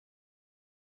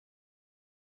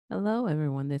Hello,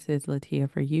 everyone. This is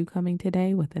Latia for you coming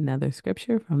today with another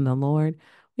scripture from the Lord.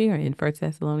 We are in First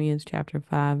Thessalonians chapter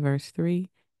 5, verse 3,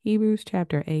 Hebrews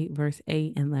chapter 8, verse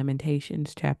 8, and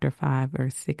Lamentations chapter 5,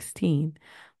 verse 16.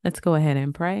 Let's go ahead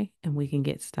and pray and we can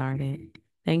get started.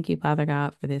 Thank you, Father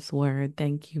God, for this word.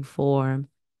 Thank you for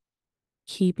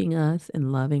keeping us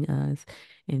and loving us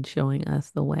and showing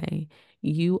us the way.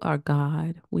 You are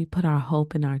God. We put our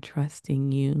hope and our trust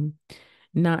in you,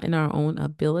 not in our own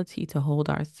ability to hold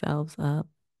ourselves up,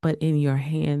 but in your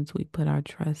hands we put our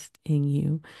trust in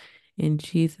you. In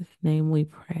Jesus' name we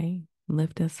pray.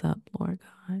 Lift us up, Lord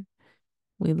God.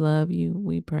 We love you.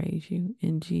 We praise you.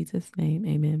 In Jesus' name,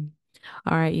 amen.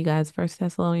 All right, you guys, First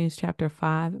Thessalonians chapter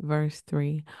 5, verse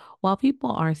 3. While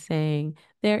people are saying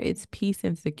there is peace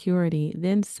and security,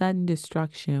 then sudden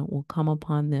destruction will come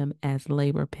upon them as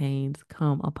labor pains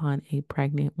come upon a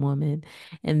pregnant woman,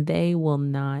 and they will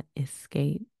not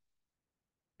escape.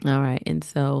 All right. And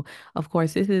so, of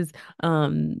course, this is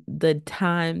the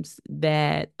times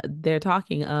that they're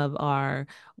talking of are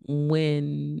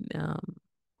when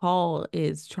Paul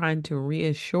is trying to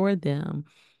reassure them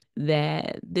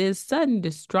that this sudden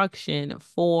destruction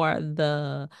for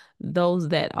those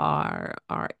that are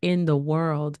in the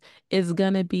world is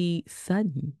going to be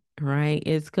sudden, right?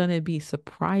 It's going to be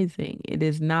surprising. It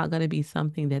is not going to be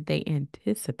something that they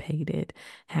anticipated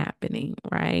happening,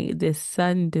 right? This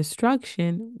sudden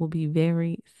destruction will be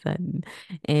very sudden,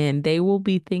 and they will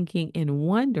be thinking in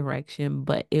one direction,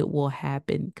 but it will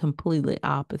happen completely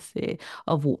opposite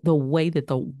of the way that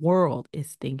the world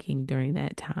is thinking during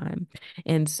that time.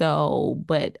 And so,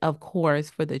 but of course,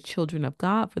 for the children of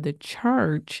God, for the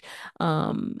church,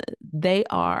 they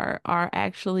are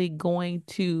actually going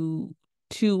to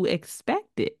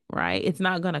expect it, right? It's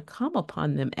not going to come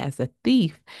upon them as a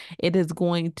thief. It is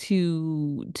going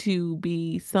to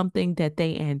be something that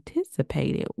they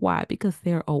anticipated. Why? Because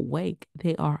they're awake.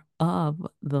 They are of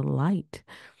the light.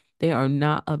 They are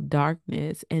not of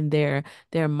darkness, and their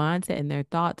mindset and their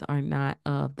thoughts are not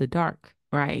of the dark,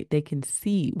 right? They can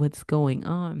see what's going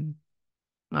on.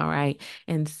 All right.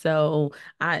 And so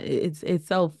it's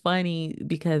so funny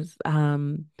because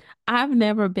I've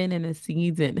never been in a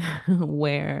season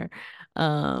where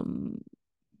um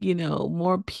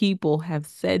more people have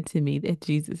said to me that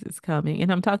Jesus is coming. And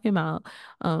I'm talking about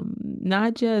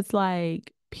not just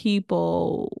like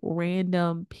people,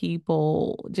 random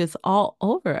people, just all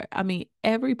over. I mean,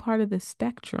 every part of the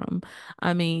spectrum.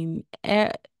 I mean,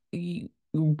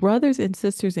 brothers and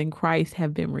sisters in Christ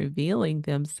have been revealing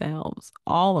themselves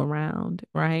all around,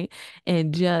 right?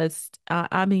 And just,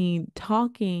 I mean,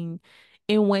 talking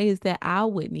in ways that I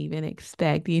wouldn't even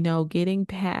expect, getting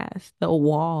past the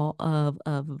wall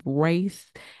of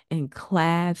race and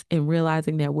class and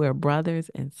realizing that we're brothers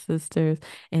and sisters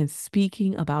and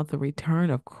speaking about the return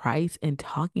of Christ and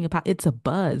talking about it's a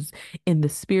buzz in the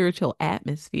spiritual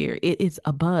atmosphere. It is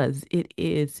a buzz. It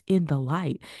is in the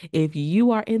light. If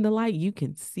you are in the light, you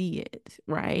can see it,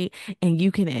 right? And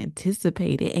you can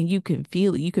anticipate it and you can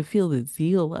feel it. You can feel the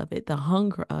zeal of it, the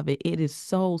hunger of it. It is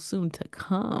so soon to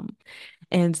come.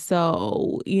 And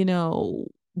so,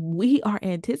 we are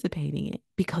anticipating it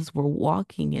because we're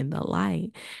walking in the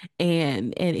light.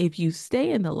 And if you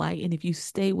stay in the light and if you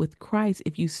stay with Christ,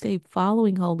 if you stay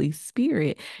following Holy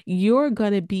Spirit, you're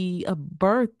going to be a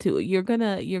birth to it. You're going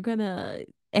to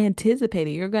anticipate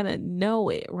it. You're going to know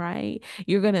it, right?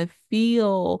 You're going to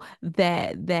feel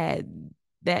that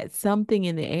something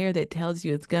in the air that tells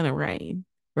you it's going to rain.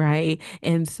 Right.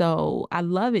 And so I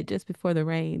love it just before the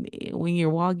rain. When you're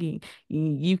walking,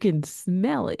 you can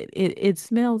smell it. It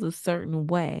smells a certain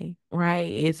way,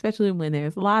 right? Especially when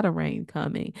there's a lot of rain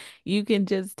coming. You can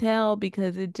just tell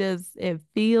because it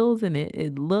feels and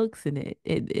it looks and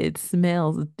it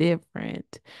smells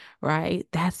different, right?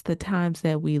 That's the times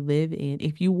that we live in.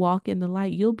 If you walk in the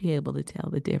light, you'll be able to tell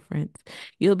the difference.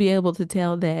 You'll be able to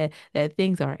tell that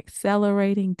things are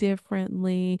accelerating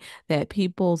differently, that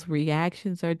people's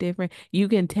reactions are different. You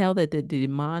can tell that the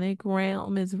demonic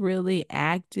realm is really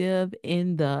active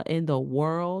in the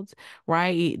world,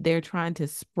 right? They're trying to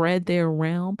spread their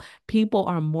realm. People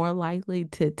are more likely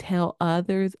to tell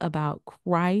others about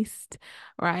Christ,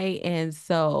 right? And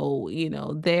so,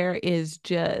 there is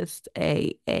just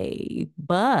a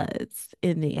buzz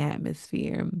in the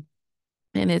atmosphere.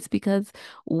 And it's because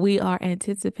we are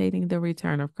anticipating the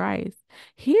return of Christ.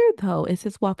 Here, though, it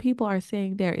says while people are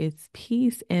saying there is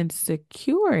peace and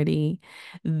security,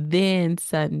 then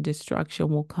sudden destruction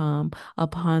will come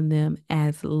upon them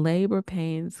as labor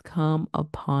pains come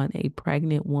upon a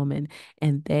pregnant woman,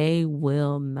 and they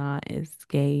will not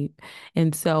escape.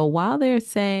 And so while they're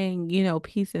saying,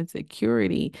 peace and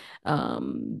security,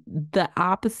 the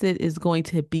opposite is going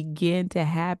to begin to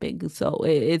happen. So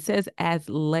it says as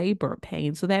labor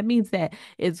pain. So that means that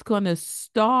it's going to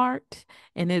start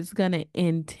and it's going to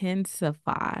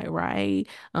intensify, right?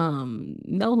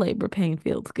 No labor pain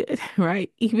feels good,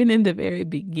 right? Even in the very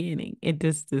beginning, it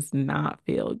just does not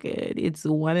feel good. It's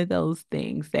one of those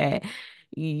things that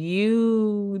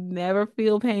you never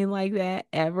feel pain like that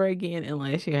ever again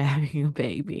unless you're having a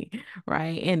baby,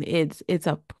 right? And it's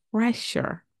a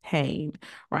pressure pain,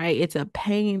 right? It's a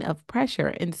pain of pressure.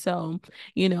 And so,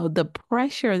 the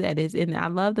pressure that is in, I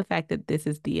love the fact that this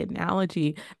is the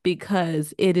analogy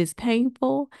because it is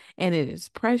painful and it is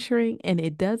pressuring and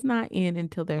it does not end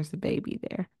until there's a baby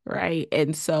there, right?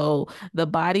 And so the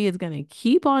body is going to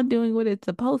keep on doing what it's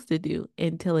supposed to do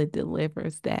until it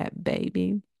delivers that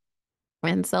baby.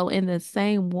 And so in the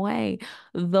same way,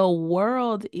 the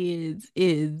world is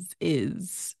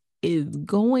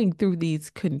going through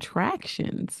these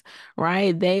contractions,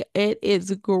 right? It is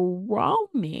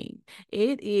groaning.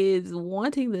 It is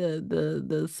wanting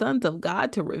the sons of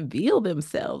God to reveal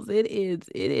themselves. It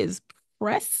is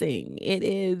pressing. It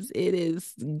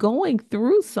is going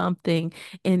through something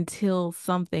until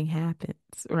something happens,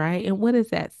 right? And what is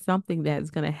that something that's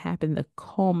going to happen? The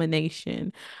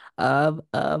culmination of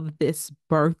this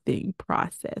birthing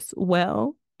process?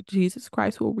 Well, Jesus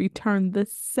Christ will return the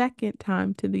second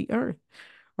time to the earth,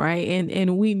 right?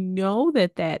 And we know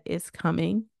that that is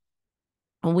coming.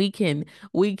 And we can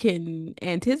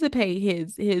anticipate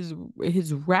his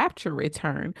rapture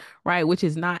return, right? Which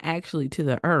is not actually to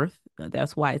the earth.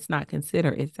 That's why it's not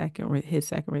considered his second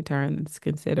return. It's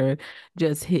considered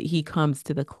just he comes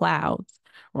to the clouds,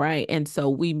 right? And so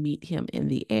we meet him in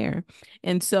the air.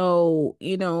 And so,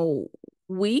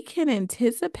 we can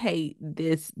anticipate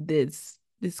this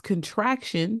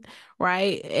contraction,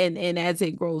 right? And as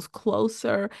it grows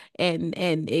closer and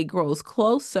it grows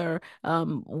closer,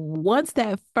 once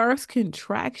that first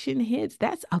contraction hits,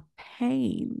 that's a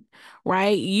pain,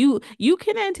 right? You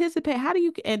can anticipate. How do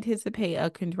you anticipate a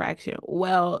contraction?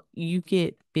 Well, you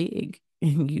get big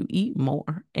and you eat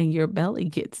more and your belly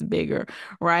gets bigger,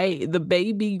 right? The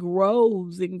baby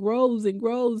grows and grows and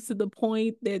grows to the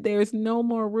point that there's no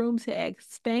more room to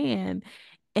expand,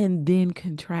 and then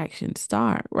contractions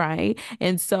start, right?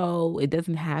 And so it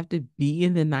doesn't have to be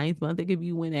in the ninth month. It could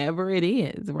be whenever it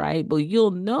is, right? But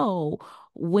you'll know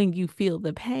when you feel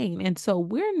the pain. And so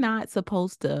we're not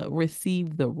supposed to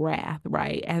receive the wrath,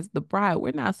 right? As the bride,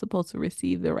 we're not supposed to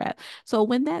receive the wrath. So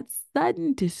when that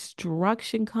sudden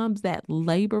destruction comes, that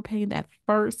labor pain, that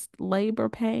first labor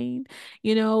pain,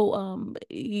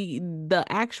 the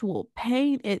actual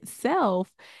pain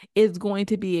itself is going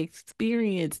to be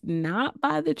experienced not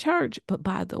by the church, but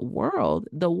by the world,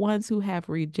 the ones who have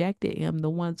rejected him, the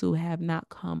ones who have not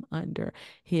come under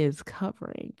his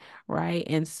covering, right?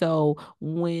 And so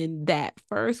when that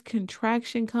first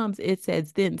contraction comes, it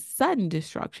says, then sudden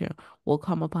destruction will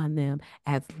come upon them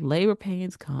as labor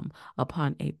pains come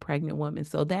upon a pregnant woman.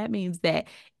 So that means that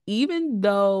even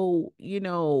though,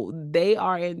 they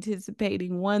are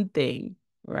anticipating one thing,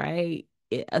 right?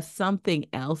 Something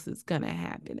else is going to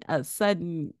happen. A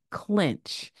sudden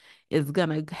clinch is going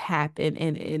to happen,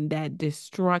 and that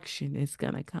destruction is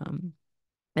going to come.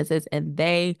 It says, and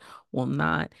they will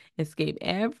not escape.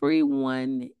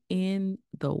 Everyone in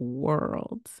the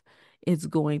world is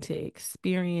going to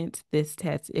experience this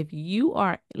test. If you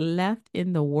are left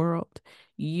in the world,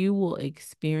 you will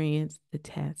experience the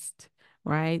test,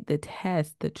 right? The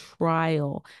test, the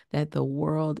trial that the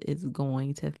world is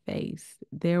going to face.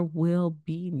 There will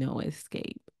be no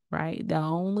escape, right? The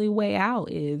only way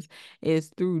out is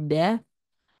through death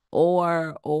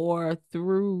or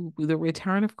through the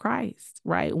return of Christ,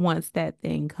 right? Once that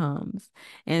thing comes.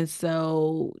 And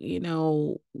so,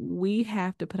 we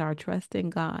have to put our trust in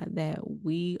God that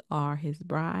we are his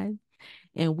bride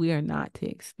and we are not to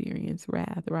experience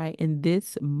wrath, right? And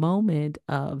this moment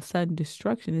of sudden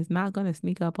destruction is not going to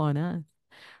sneak up on us,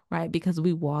 right? Because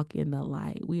we walk in the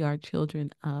light. We are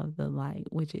children of the light,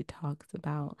 which it talks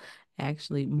about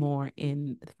actually more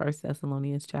in First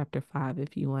Thessalonians chapter 5,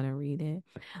 if you want to read it.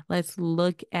 Let's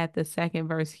look at the second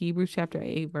verse, Hebrews chapter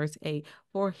 8, verse 8.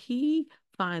 For he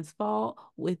finds fault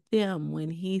with them when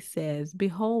he says,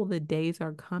 behold, the days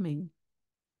are coming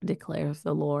declares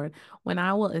the Lord, when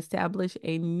I will establish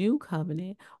a new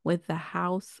covenant with the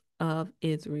house of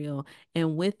Israel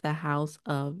and with the house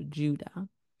of Judah.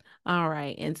 All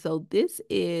right. And so this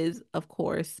is, of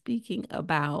course, speaking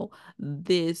about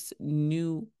this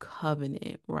new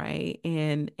covenant, right?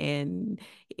 And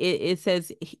it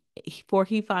says, for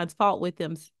he finds fault with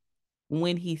them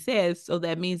when he says, so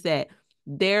that means that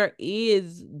there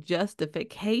is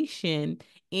justification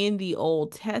in the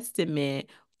Old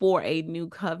Testament for a new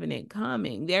covenant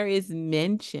coming. There is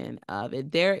mention of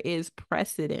it. There is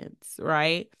precedence,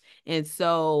 right? And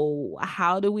so,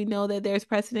 how do we know that there's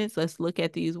precedence? Let's look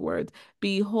at these words.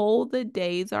 Behold, the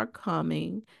days are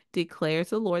coming, declares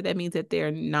the Lord. That means that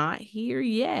they're not here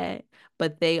yet,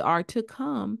 but they are to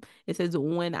come. It says,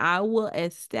 when I will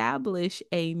establish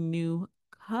a new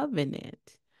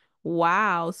covenant.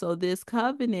 Wow. So this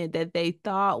covenant that they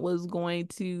thought was going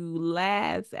to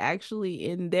last actually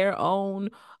in their own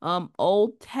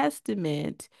Old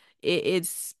Testament, it's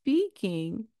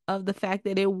speaking of the fact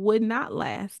that it would not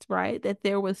last, right? That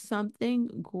there was something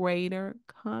greater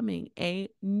coming, a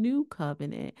new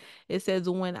covenant. It says,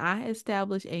 when I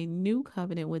establish a new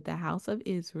covenant with the house of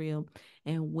Israel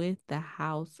and with the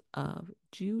house of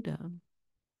Judah.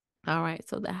 All right,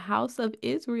 so the house of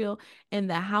Israel and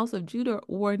the house of Judah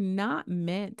were not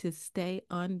meant to stay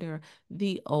under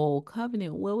the old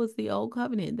covenant. What was the old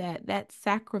covenant? That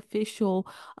sacrificial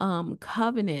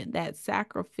covenant, that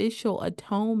sacrificial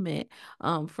atonement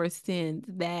for sins,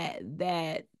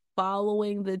 that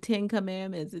following the 10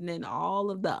 commandments and then all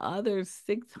of the other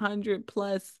 600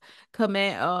 plus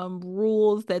command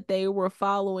rules that they were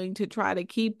following to try to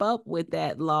keep up with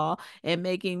that law, and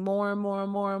making more and more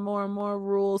and more and more and more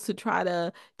rules to try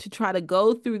to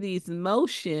go through these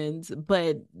motions,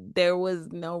 but there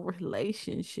was no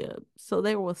relationship. So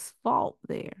there was fault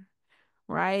there,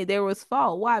 right? There was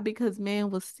fault. Why? Because man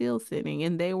was still sinning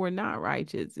and they were not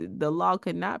righteous. The law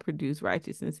could not produce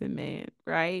righteousness in man,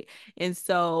 right? And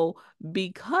so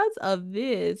because of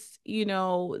this,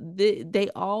 they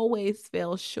always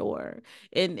fell short.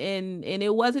 And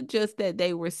it wasn't just that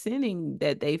they were sinning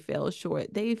that they fell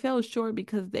short. They fell short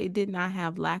because they did not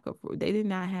have they did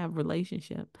not have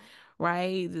relationship.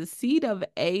 Right? The seed of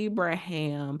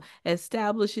Abraham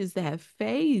establishes that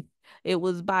faith. It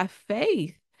was by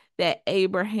faith that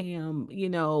Abraham,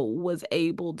 was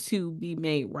able to be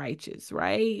made righteous,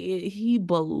 right? He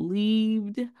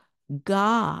believed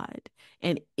God,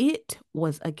 and it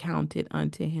was accounted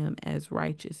unto him as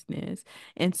righteousness.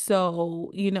 And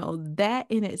so, that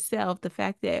in itself, the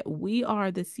fact that we are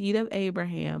the seed of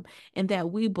Abraham and that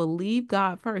we believe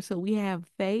God first, so we have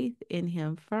faith in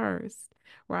him first,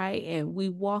 right? And we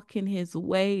walk in his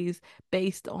ways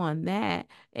based on that.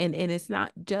 And it's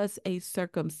not just a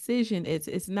circumcision,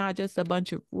 it's not just a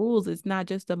bunch of rules, it's not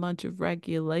just a bunch of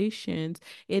regulations,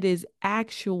 it is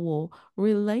actual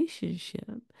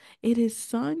relationship. It is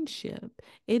sonship.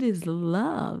 It is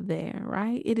love there,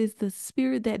 right? It is the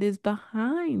spirit that is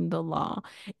behind the law.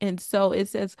 And so it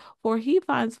says, for he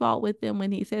finds fault with them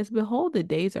when he says, behold, the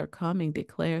days are coming,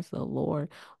 declares the Lord,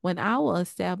 when I will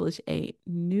establish a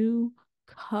new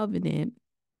covenant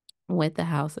with the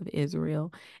house of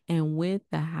Israel and with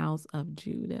the house of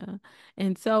Judah.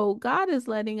 And so God is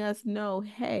letting us know,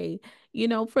 hey,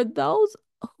 for those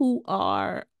who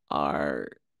are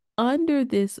under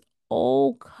this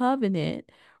old covenant,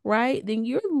 right? Then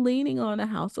you're leaning on a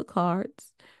house of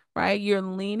cards. Right? You're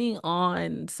leaning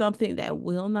on something that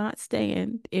will not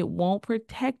stand. It won't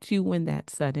protect you when that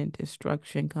sudden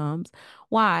destruction comes.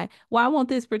 Why? Why won't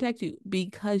this protect you?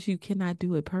 Because you cannot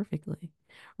do it perfectly,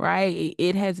 right?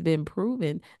 It has been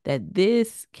proven that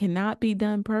this cannot be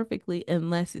done perfectly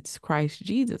unless it's Christ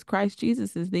Jesus. Christ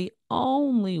Jesus is the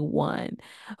only one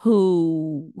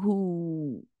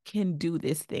who can do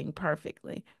this thing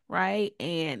perfectly, right?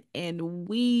 And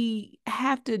we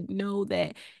have to know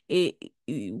that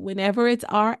whenever it's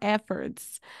our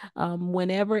efforts,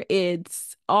 whenever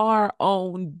it's our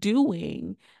own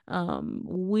doing,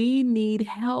 we need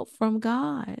help from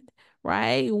God,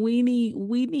 right? We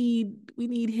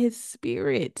need his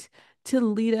spirit to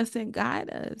lead us and guide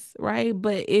us, right?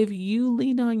 But if you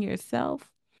lean on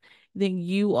yourself, then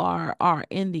you are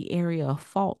in the area of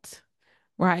fault,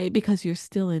 right? Because you're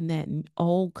still in that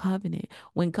old covenant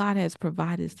when God has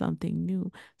provided something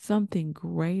new, something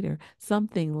greater,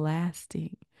 something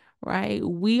lasting, right?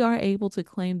 We are able to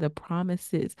claim the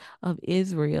promises of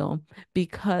Israel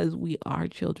because we are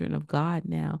children of God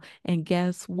now. And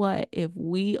guess what? If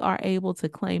we are able to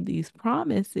claim these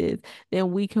promises,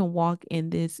 then we can walk in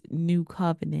this new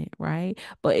covenant, right?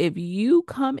 But if you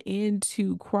come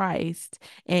into Christ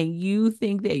and you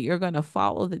think that you're going to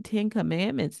follow the 10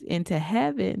 commandments into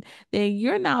heaven, then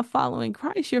you're not following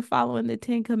Christ. You're following the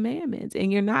 10 commandments,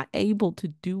 and you're not able to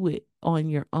do it on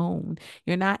your own.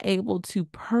 You're not able to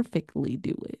perfectly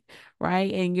do it,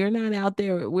 right? And you're not out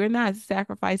there, we're not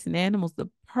sacrificing animals. The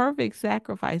perfect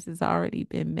sacrifice has already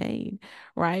been made,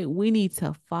 right? We need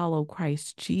to follow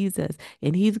Christ Jesus,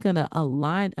 and he's going to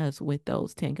align us with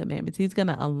those 10 commandments. He's going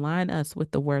to align us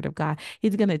with the word of God.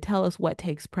 He's going to tell us what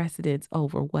takes precedence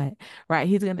over what, right?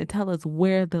 He's going to tell us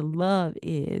where the love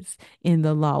is in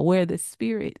the law, where the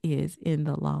spirit is in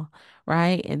the law,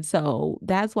 right? And so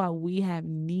that's why we have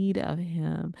need of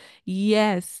him.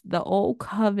 Yes, the old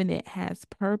covenant has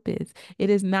purpose. It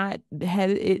is not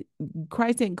had it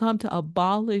Christ didn't come to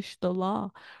abolish the law,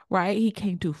 right? He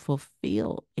came to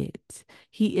fulfill it.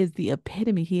 He is the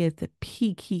epitome, he is the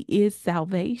peak, he is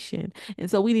salvation. And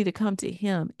so we need to come to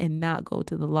him and not go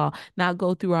to the law, not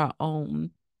go through our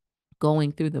own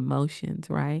going through the motions,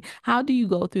 right? How do you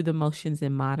go through the motions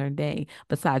in modern day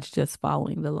besides just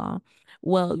following the law?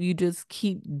 Well, you just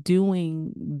keep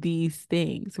doing these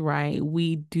things, right?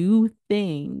 We do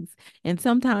things, and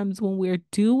sometimes when we're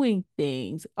doing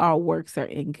things, our works are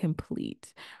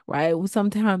incomplete, right?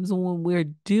 Sometimes when we're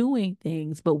doing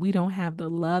things, but we don't have the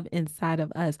love inside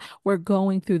of us, we're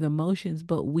going through the motions,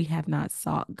 but we have not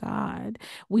sought God.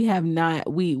 We have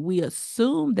not, we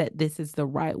assume that this is the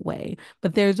right way,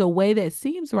 but there's a way that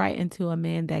seems right unto a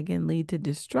man that can lead to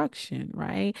destruction,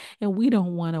 right? And we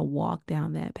don't want to walk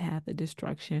down that path of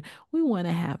destruction. We want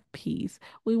to have peace.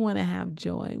 We want to have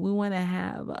joy. We want to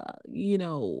have, we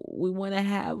want to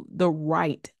have the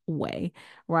right way,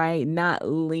 right? Not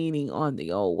leaning on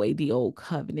the old way, the old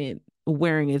covenant,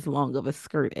 wearing as long of a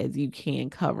skirt as you can,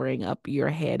 covering up your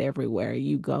head everywhere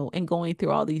you go, and going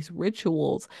through all these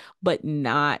rituals, but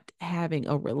not having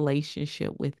a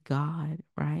relationship with God,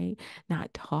 right?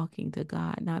 Not talking to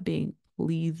God, not being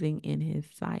pleasing in his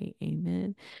sight.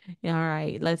 Amen. All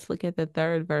right, let's look at the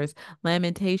third verse.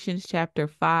 Lamentations chapter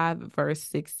 5, verse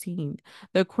 16.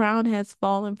 The crown has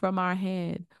fallen from our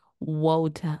head. Woe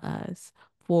to us,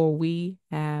 for we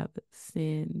have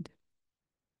sinned.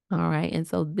 All right. And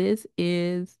so this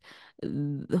is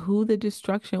who the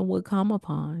destruction will come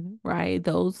upon, right?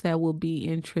 Those that will be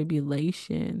in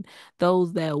tribulation,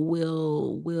 those that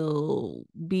will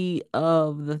be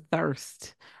of the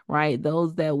thirst, right?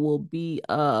 Those that will be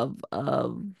of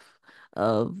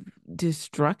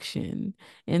destruction.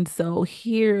 And so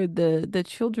here the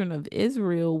children of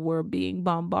Israel were being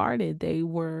bombarded. They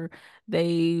were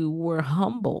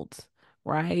humbled,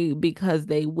 right? Because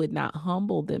they would not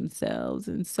humble themselves.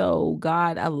 And so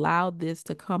God allowed this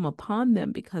to come upon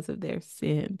them because of their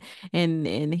sin.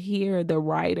 And here the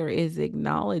writer is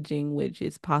acknowledging, which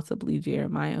is possibly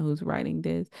Jeremiah who's writing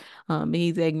this.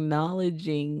 He's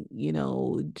acknowledging,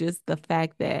 just the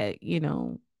fact that,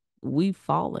 we've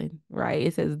fallen, right?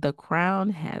 It says the crown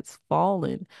has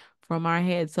fallen from our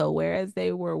head. So whereas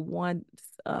they were once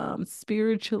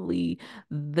spiritually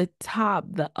the top,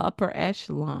 the upper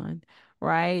echelon,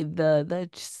 right? The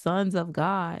sons of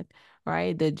God,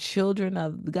 right? The children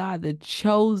of God, the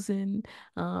chosen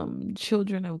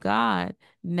children of God.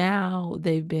 Now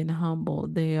they've been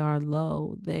humbled. They are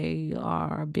low. They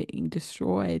are being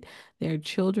destroyed. Their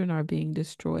children are being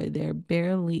destroyed. They're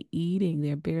barely eating.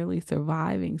 They're barely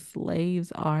surviving.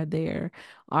 Slaves are their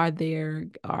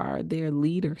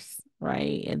leaders,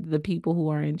 right? And the people who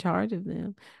are in charge of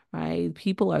them, right?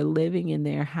 People are living in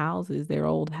their houses, their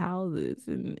old houses,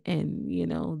 and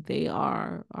they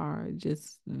are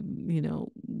just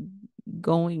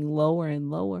going lower and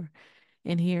lower.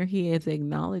 And here he is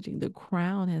acknowledging the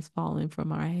crown has fallen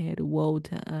from our head. Woe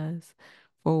to us,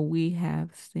 for we have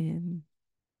sinned.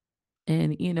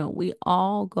 And, we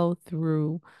all go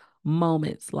through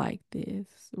moments like this,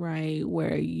 right?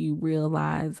 Where you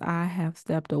realize I have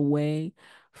stepped away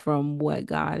from what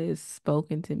God has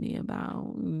spoken to me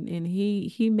about. And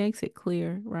he makes it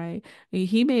clear, right?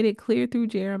 He made it clear through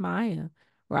Jeremiah,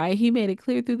 right? He made it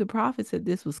clear through the prophets that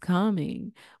this was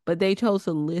coming, but they chose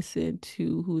to listen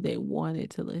to who they wanted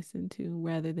to listen to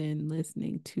rather than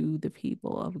listening to the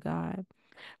people of God.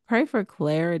 Pray for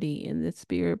clarity in the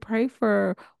spirit. Pray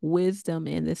for wisdom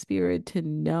in the spirit to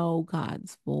know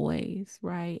God's voice,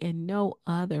 right? And no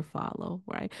other follow,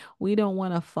 right? We don't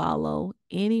want to follow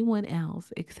anyone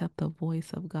else except the voice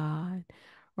of God,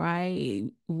 right?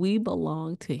 We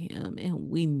belong to him and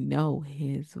we know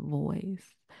his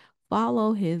voice.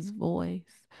 Follow his voice.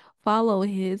 Follow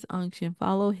his unction.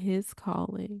 Follow his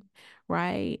calling,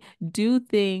 right? Do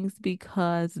things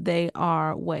because they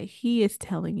are what he is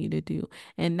telling you to do,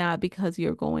 and not because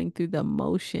you're going through the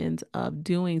motions of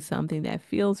doing something that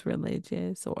feels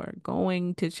religious, or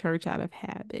going to church out of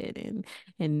habit,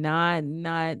 and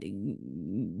not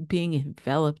being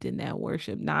enveloped in that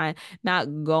worship, not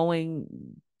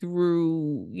going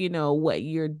through, what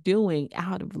you're doing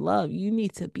out of love. You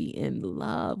need to be in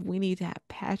love. We need to have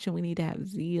passion. We need to have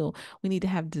zeal. We need to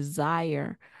have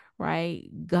desire, right?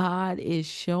 God is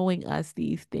showing us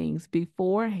these things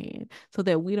beforehand so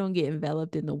that we don't get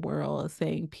enveloped in the world of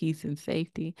saying peace and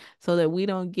safety, so that we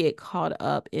don't get caught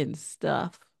up in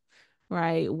stuff.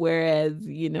 Right. Whereas,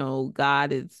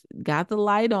 God has got the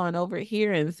light on over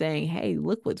here and saying, hey,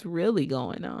 look what's really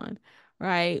going on.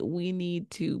 Right. We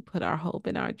need to put our hope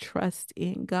and our trust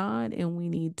in God, and we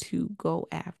need to go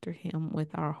after him with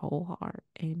our whole heart.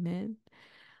 Amen.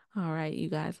 All right, you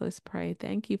guys, let's pray.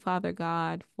 Thank you, Father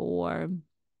God, for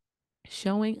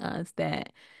showing us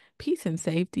that peace and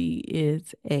safety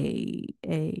is a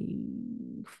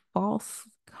false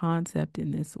concept in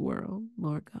this world.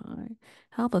 Lord God,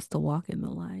 help us to walk in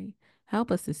the light. Help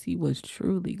us to see what's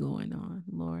truly going on,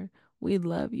 Lord. We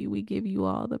love you. We give you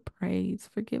all the praise.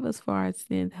 Forgive us for our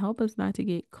sins. Help us not to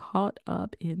get caught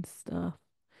up in stuff.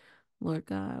 Lord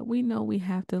God, we know we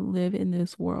have to live in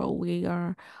this world. We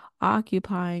are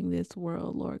occupying this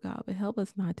world, Lord God, but help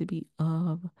us not to be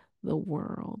of the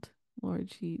world, Lord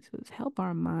Jesus. Help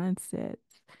our mindsets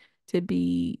to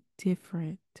be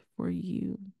different for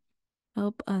you.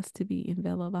 Help us to be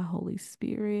enveloped by Holy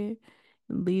Spirit,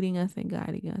 leading us and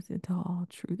guiding us into all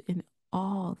truth in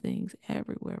all things,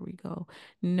 everywhere we go,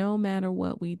 no matter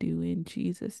what we do. In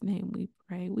Jesus' name we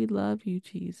pray. We love you,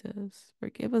 Jesus.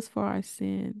 Forgive us for our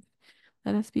sins.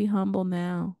 Let us be humble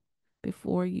now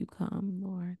before you come,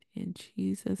 Lord. In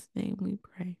Jesus' name we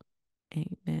pray.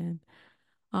 Amen.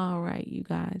 All right, you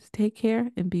guys, take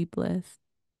care and be blessed.